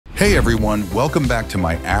Hey everyone, welcome back to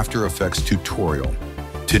my After Effects tutorial.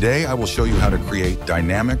 Today I will show you how to create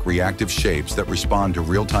dynamic reactive shapes that respond to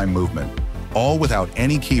real-time movement, all without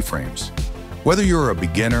any keyframes. Whether you're a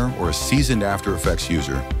beginner or a seasoned After Effects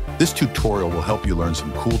user, this tutorial will help you learn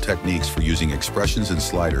some cool techniques for using expressions and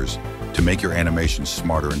sliders to make your animations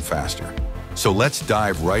smarter and faster. So let's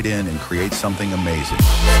dive right in and create something amazing.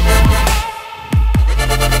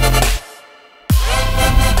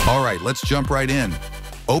 All right, let's jump right in.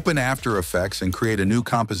 Open After Effects and create a new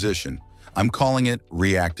composition. I'm calling it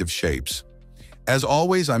Reactive Shapes. As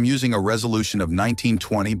always, I'm using a resolution of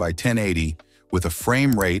 1920 by 1080 with a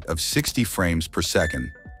frame rate of 60 frames per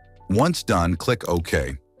second. Once done, click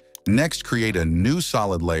OK. Next, create a new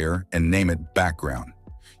solid layer and name it Background.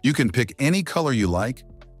 You can pick any color you like,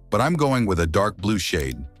 but I'm going with a dark blue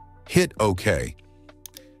shade. Hit OK.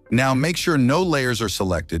 Now make sure no layers are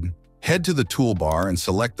selected. Head to the toolbar and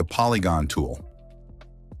select the Polygon tool.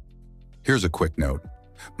 Here's a quick note.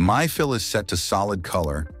 My fill is set to solid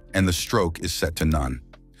color and the stroke is set to none.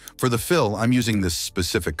 For the fill, I'm using this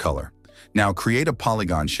specific color. Now create a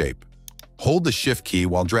polygon shape. Hold the Shift key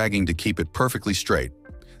while dragging to keep it perfectly straight.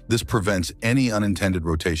 This prevents any unintended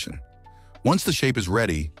rotation. Once the shape is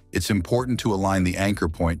ready, it's important to align the anchor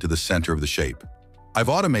point to the center of the shape. I've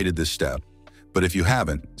automated this step, but if you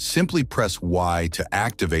haven't, simply press Y to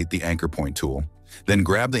activate the anchor point tool, then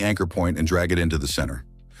grab the anchor point and drag it into the center.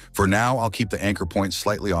 For now, I'll keep the anchor point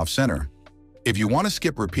slightly off center. If you want to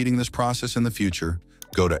skip repeating this process in the future,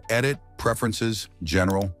 go to Edit, Preferences,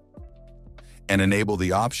 General, and enable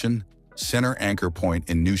the option Center Anchor Point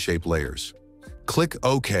in New Shape Layers. Click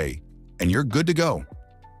OK, and you're good to go.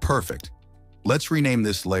 Perfect. Let's rename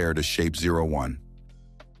this layer to Shape 01.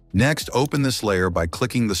 Next, open this layer by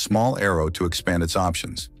clicking the small arrow to expand its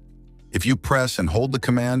options. If you press and hold the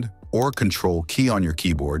Command or Control key on your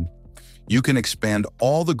keyboard, you can expand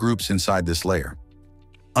all the groups inside this layer.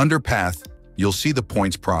 Under Path, you'll see the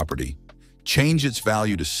Points property. Change its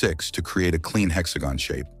value to 6 to create a clean hexagon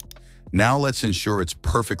shape. Now let's ensure it's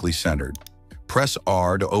perfectly centered. Press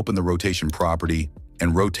R to open the Rotation property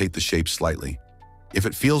and rotate the shape slightly. If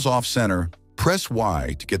it feels off-center, press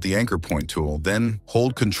Y to get the Anchor Point tool, then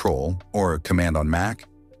hold Control or Command on Mac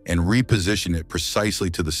and reposition it precisely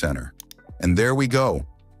to the center. And there we go.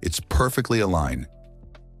 It's perfectly aligned.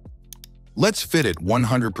 Let's fit it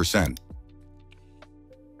 100%.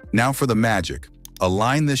 Now for the magic.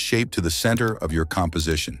 Align this shape to the center of your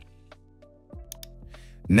composition.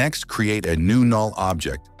 Next, create a new null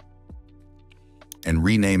object and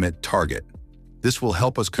rename it Target. This will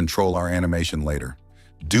help us control our animation later.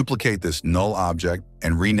 Duplicate this null object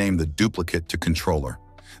and rename the duplicate to Controller.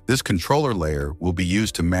 This controller layer will be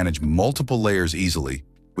used to manage multiple layers easily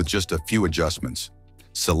with just a few adjustments.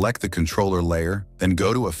 Select the controller layer, then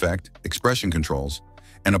go to Effect, Expression Controls,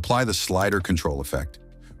 and apply the Slider Control effect.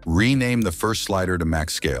 Rename the first slider to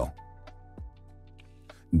Max Scale.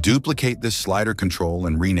 Duplicate this slider control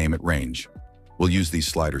and rename it Range. We'll use these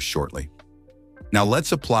sliders shortly. Now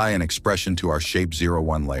let's apply an expression to our Shape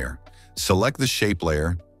 01 layer. Select the Shape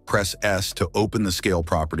layer, press S to open the Scale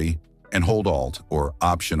property, and hold Alt or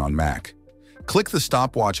Option on Mac. Click the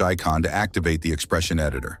stopwatch icon to activate the expression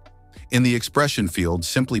editor. In the expression field,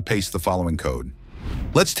 simply paste the following code.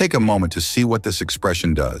 Let's take a moment to see what this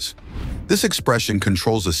expression does. This expression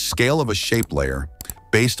controls the scale of a shape layer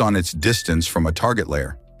based on its distance from a target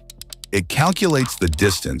layer. It calculates the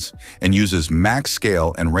distance and uses max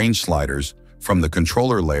scale and range sliders from the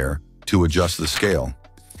controller layer to adjust the scale.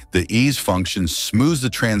 The ease function smooths the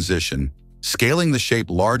transition, scaling the shape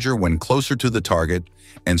larger when closer to the target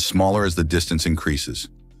and smaller as the distance increases.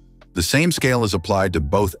 The same scale is applied to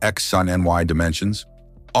both X and Y dimensions,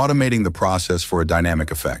 automating the process for a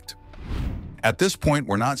dynamic effect. At this point,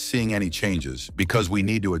 we're not seeing any changes because we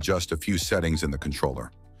need to adjust a few settings in the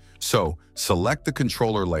controller. So, select the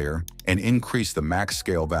controller layer and increase the max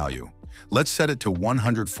scale value. Let's set it to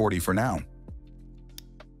 140 for now.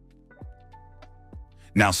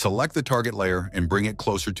 Now select the target layer and bring it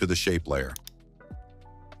closer to the shape layer.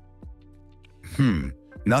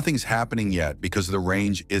 Nothing's happening yet because the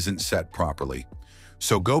range isn't set properly.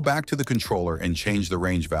 So go back to the controller and change the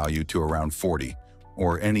range value to around 40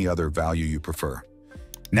 or any other value you prefer.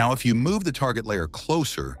 Now if you move the target layer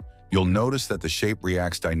closer, you'll notice that the shape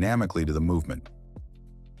reacts dynamically to the movement.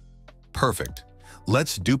 Perfect.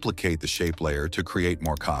 Let's duplicate the shape layer to create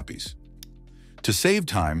more copies. To save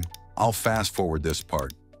time, I'll fast forward this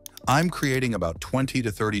part. I'm creating about 20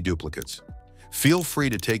 to 30 duplicates. Feel free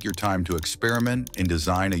to take your time to experiment and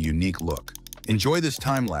design a unique look. Enjoy this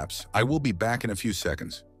time lapse. I will be back in a few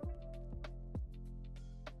seconds.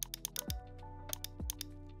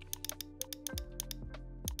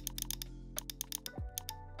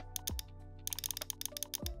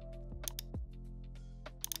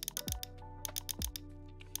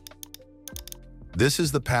 This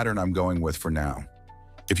is the pattern I'm going with for now.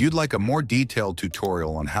 If you'd like a more detailed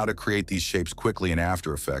tutorial on how to create these shapes quickly in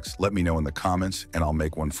After Effects, let me know in the comments and I'll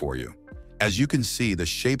make one for you. As you can see, the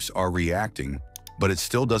shapes are reacting, but it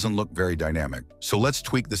still doesn't look very dynamic. So let's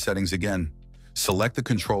tweak the settings again. Select the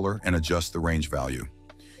controller and adjust the range value.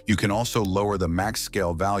 You can also lower the max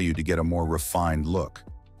scale value to get a more refined look.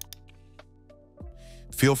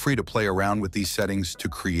 Feel free to play around with these settings to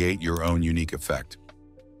create your own unique effect.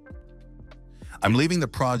 I'm leaving the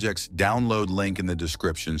project's download link in the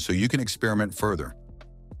description so you can experiment further.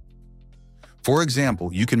 For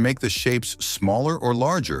example, you can make the shapes smaller or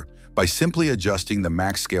larger by simply adjusting the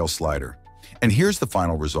max scale slider. And here's the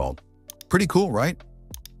final result. Pretty cool, right?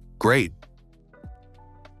 Great.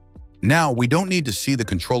 Now, we don't need to see the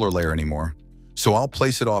controller layer anymore, so I'll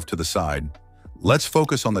place it off to the side. Let's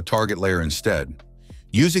focus on the target layer instead.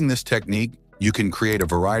 Using this technique, you can create a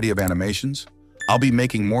variety of animations. I'll be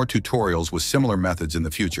making more tutorials with similar methods in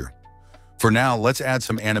the future. For now, let's add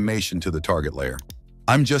some animation to the target layer.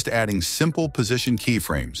 I'm just adding simple position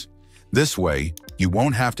keyframes. This way, you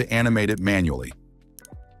won't have to animate it manually.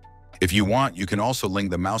 If you want, you can also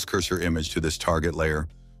link the mouse cursor image to this target layer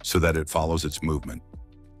so that it follows its movement.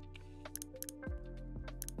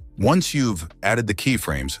 Once you've added the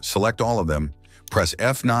keyframes, select all of them, press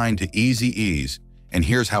F9 to easy ease, and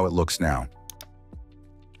here's how it looks now.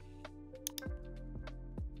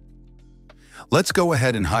 Let's go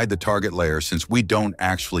ahead and hide the target layer since we don't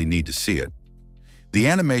actually need to see it. The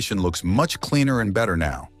animation looks much cleaner and better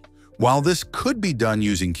now. While this could be done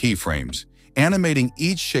using keyframes, animating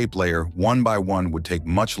each shape layer one by one would take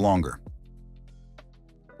much longer.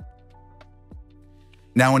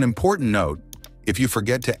 Now, an important note, if you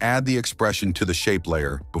forget to add the expression to the shape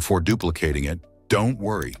layer before duplicating it, don't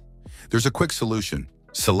worry. There's a quick solution.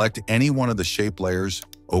 Select any one of the shape layers,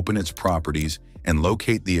 open its properties, and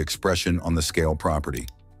locate the expression on the scale property.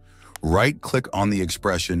 Right-click on the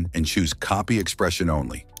expression and choose Copy Expression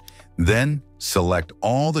Only. Then, select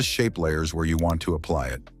all the shape layers where you want to apply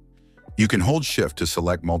it. You can hold Shift to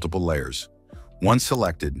select multiple layers. Once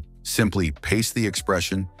selected, simply paste the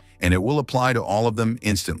expression, and it will apply to all of them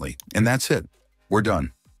instantly. And that's it. We're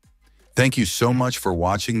done. Thank you so much for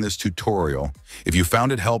watching this tutorial. If you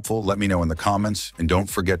found it helpful, let me know in the comments, and don't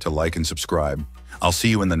forget to like and subscribe. I'll see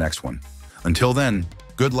you in the next one. Until then,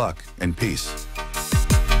 good luck and peace.